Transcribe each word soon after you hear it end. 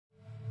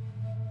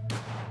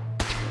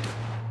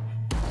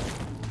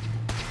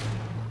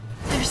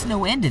There's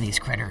no end to these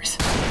critters.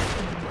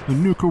 The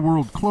Nuka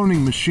World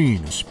cloning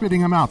machine is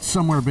spitting them out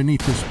somewhere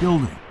beneath this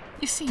building.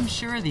 You seem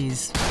sure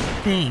these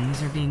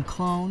things are being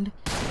cloned,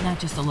 not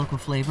just a local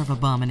flavor of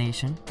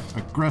abomination.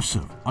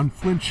 Aggressive,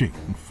 unflinching,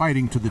 and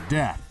fighting to the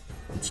death.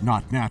 It's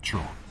not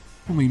natural.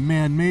 Only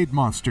man-made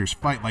monsters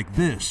fight like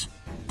this.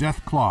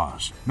 Death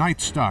Claws, Night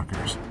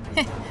Stalkers.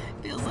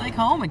 Feels like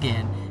home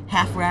again.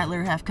 Half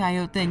rattler, half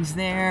coyote things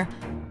there.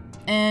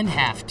 And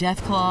half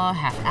Deathclaw,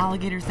 half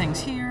alligator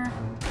things here.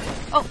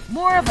 Oh,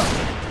 more of them!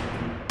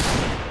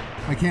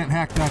 I can't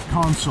hack that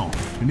console.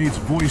 It needs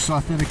voice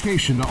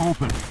authentication to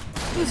open.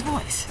 Whose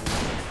voice?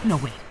 No,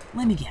 wait,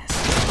 let me guess.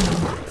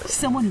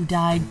 Someone who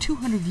died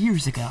 200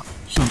 years ago.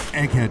 Some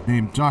egghead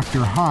named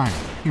Dr. Hine.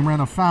 He ran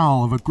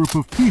afoul of a group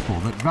of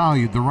people that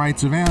valued the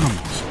rights of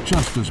animals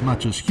just as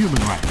much as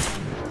human rights.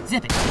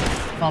 Zip it.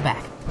 Fall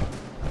back.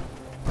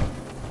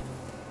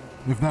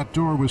 If that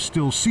door was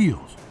still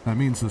sealed, that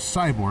means the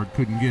cyborg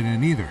couldn't get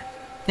in either.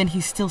 Then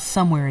he's still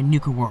somewhere in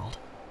Nuka World,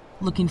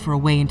 looking for a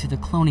way into the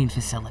cloning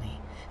facility.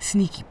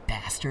 Sneaky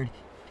bastard.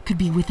 Could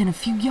be within a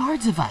few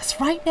yards of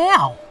us right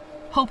now,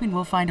 hoping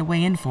we'll find a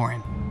way in for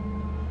him.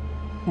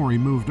 Or he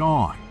moved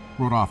on,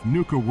 wrote off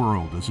Nuka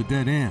World as a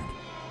dead end.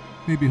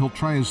 Maybe he'll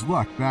try his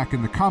luck back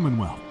in the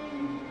Commonwealth.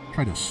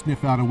 Try to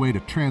sniff out a way to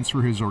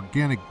transfer his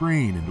organic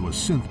brain into a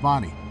synth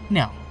body.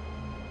 No.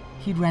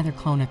 He'd rather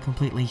clone a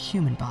completely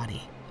human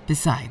body.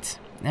 Besides,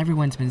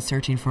 everyone's been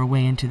searching for a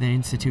way into the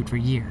Institute for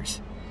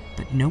years,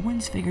 but no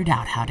one's figured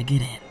out how to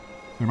get in.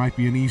 There might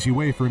be an easy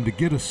way for him to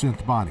get a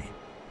synth body.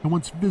 I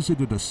once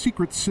visited a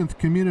secret synth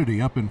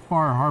community up in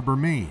Far Harbor,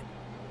 Maine,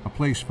 a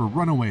place for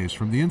runaways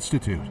from the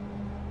Institute.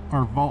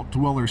 Our Vault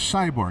Dweller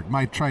cyborg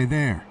might try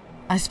there.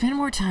 I spent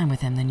more time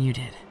with him than you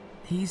did.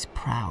 He's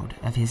proud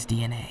of his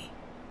DNA.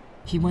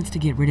 He wants to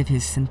get rid of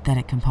his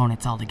synthetic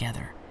components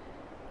altogether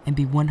and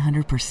be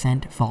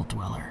 100% Vault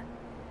Dweller.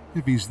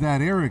 If he's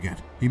that arrogant,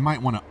 he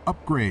might want to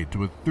upgrade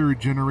to a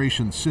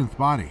third-generation synth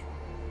body.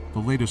 The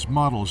latest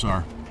models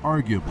are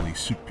arguably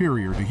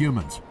superior to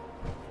humans.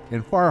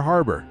 In Far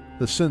Harbor,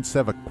 the synths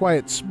have a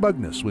quiet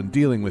smugness when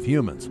dealing with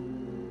humans.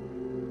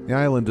 The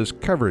island is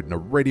covered in a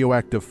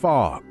radioactive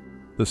fog.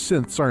 The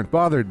synths aren't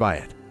bothered by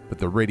it, but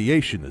the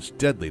radiation is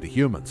deadly to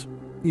humans.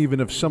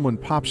 Even if someone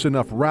pops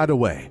enough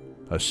Radaway,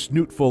 a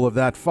snootful of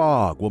that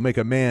fog will make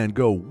a man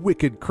go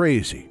wicked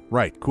crazy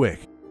right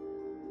quick.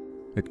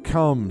 It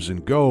comes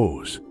and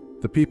goes.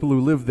 The people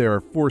who live there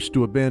are forced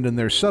to abandon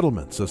their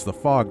settlements as the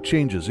fog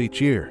changes each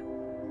year.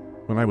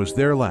 When I was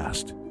there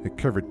last, it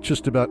covered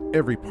just about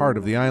every part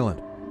of the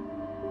island.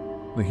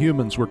 The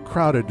humans were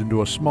crowded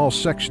into a small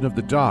section of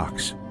the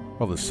docks,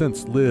 while the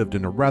synths lived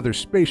in a rather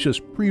spacious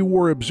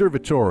pre-war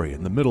observatory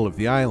in the middle of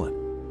the island.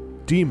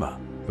 Dima,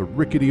 the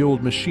rickety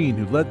old machine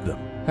who led them,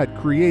 had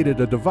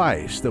created a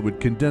device that would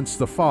condense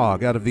the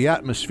fog out of the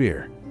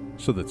atmosphere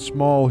so that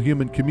small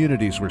human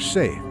communities were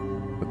safe,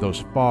 but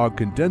those fog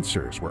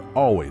condensers were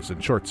always in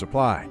short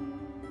supply.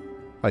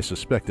 I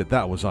suspected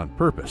that was on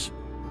purpose.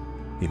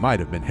 He might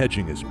have been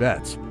hedging his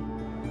bets.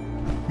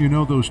 You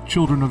know those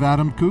Children of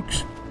Adam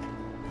kooks?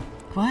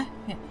 What?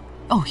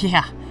 Oh,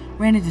 yeah.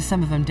 Ran into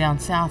some of them down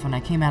south when I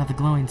came out of the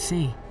glowing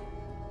sea.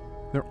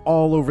 They're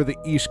all over the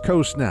East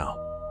Coast now.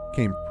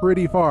 Came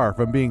pretty far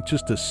from being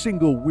just a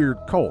single weird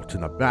cult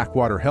in a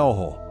backwater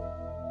hellhole.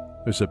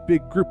 There's a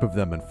big group of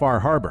them in Far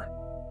Harbor.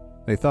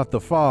 They thought the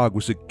fog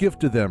was a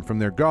gift to them from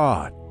their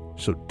god,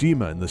 so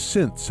Dima and the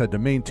synths had to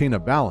maintain a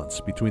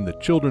balance between the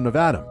Children of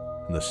Adam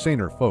and the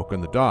saner folk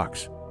on the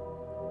docks.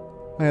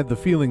 I had the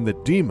feeling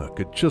that Dima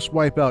could just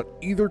wipe out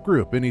either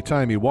group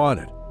anytime he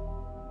wanted.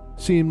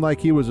 Seemed like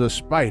he was a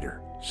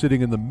spider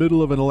sitting in the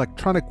middle of an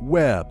electronic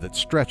web that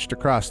stretched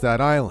across that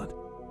island,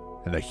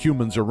 and the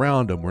humans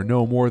around him were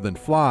no more than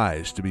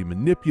flies to be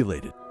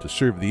manipulated to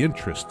serve the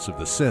interests of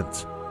the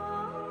synths.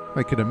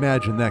 I could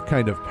imagine that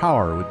kind of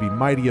power would be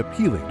mighty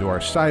appealing to our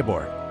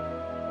cyborg.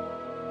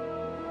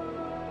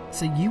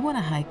 So you want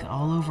to hike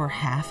all over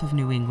half of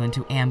New England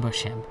to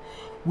ambush him,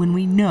 when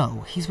we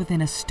know he's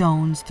within a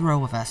stone's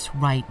throw of us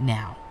right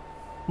now?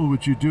 What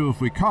would you do if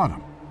we caught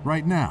him,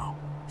 right now?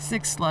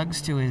 6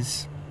 slugs to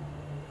his...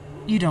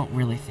 You don't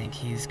really think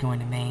he's going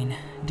to Maine,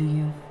 do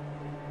you?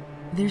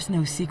 There's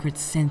no secret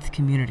synth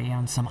community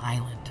on some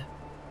island.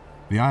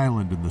 The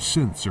island and the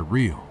synths are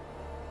real.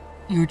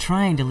 You're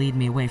trying to lead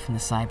me away from the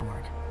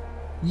cyborg.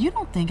 You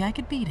don't think I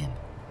could beat him?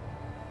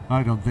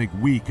 I don't think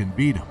we can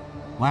beat him.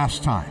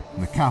 Last time,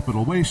 in the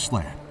Capital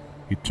Wasteland,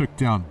 he took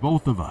down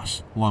both of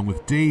us, along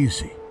with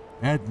Daisy,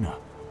 Edna,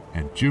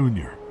 and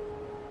Junior.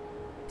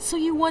 So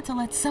you want to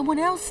let someone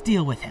else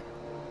deal with him?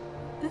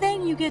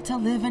 Then you get to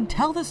live and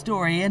tell the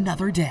story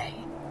another day.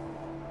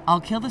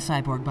 I'll kill the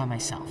cyborg by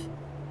myself.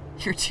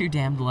 You're too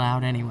damned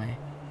loud anyway.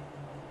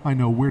 I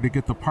know where to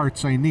get the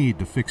parts I need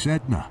to fix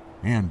Edna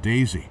and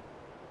Daisy.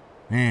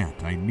 And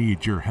I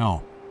need your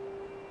help.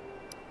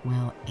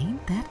 Well,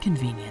 ain't that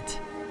convenient?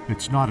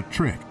 It's not a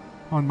trick.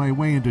 On my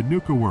way into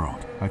Nuka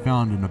World, I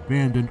found an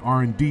abandoned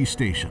R&D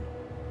station.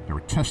 They were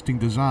testing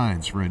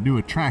designs for a new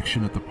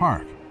attraction at the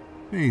park,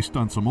 based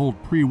on some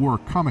old pre-war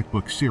comic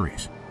book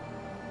series.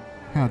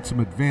 had some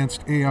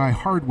advanced AI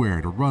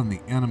hardware to run the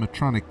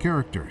animatronic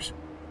characters.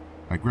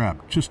 I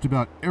grabbed just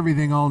about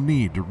everything I'll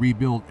need to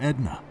rebuild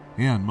Edna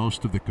and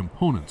most of the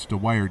components to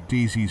wire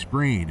Daisy's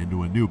brain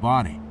into a new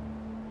body.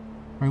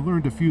 I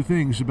learned a few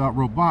things about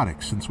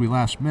robotics since we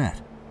last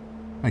met.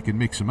 I can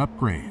make some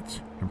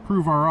upgrades,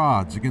 improve our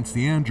odds against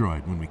the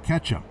android when we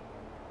catch him.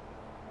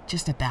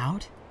 Just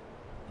about?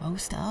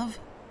 Most of?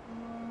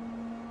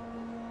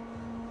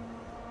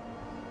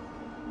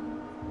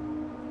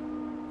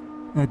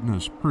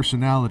 Edna's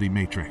personality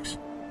matrix.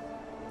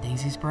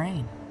 Daisy's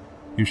brain.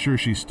 You sure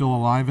she's still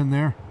alive in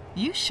there?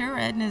 You sure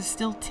Edna's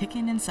still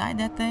ticking inside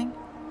that thing?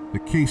 The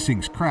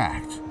casing's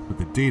cracked, but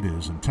the data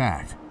is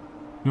intact.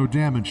 No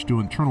damage to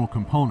internal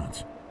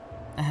components.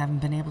 I haven't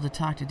been able to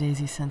talk to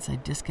Daisy since I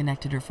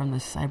disconnected her from the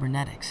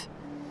cybernetics.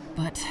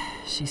 But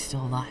she's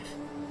still alive.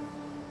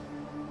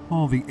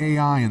 All the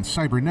AI and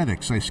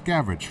cybernetics I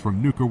scavenged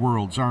from Nuka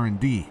World's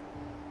R&D.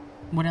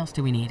 What else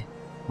do we need?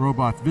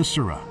 Robot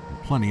viscera,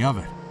 and plenty of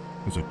it.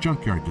 There's a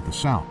junkyard to the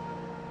south.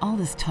 All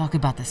this talk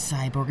about the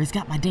cyborg has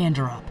got my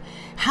dander up.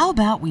 How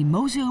about we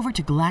mosey over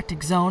to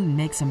Galactic Zone and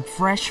make some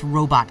fresh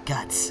robot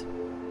guts?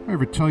 I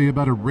ever tell you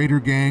about a raider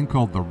gang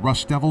called the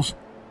Rust Devils?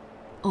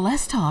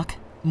 Less talk,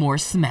 more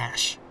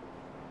smash.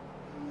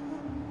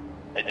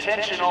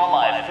 Attention all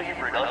my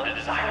favorite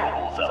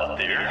undesirables out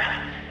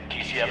there. In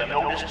case you haven't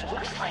noticed,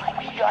 looks like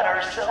we got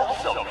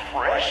ourselves some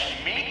fresh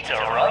meat to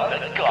run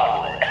the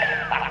gauntlet.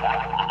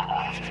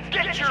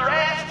 Get your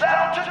ass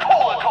down to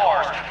Cola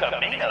Cars. The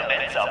main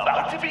event's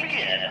about to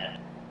begin.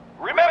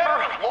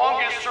 Remember,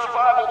 longest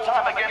survival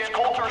time against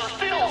Coulter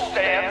still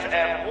stands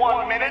at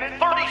 1 minute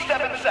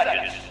 37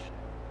 seconds.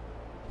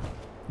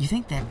 You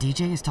think that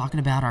DJ is talking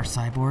about our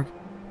cyborg?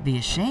 Be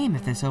a shame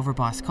if this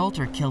overboss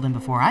Coulter killed him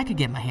before I could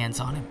get my hands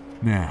on him.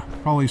 Nah,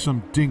 probably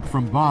some dink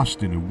from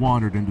Boston who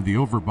wandered into the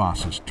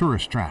overboss's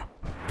tourist trap.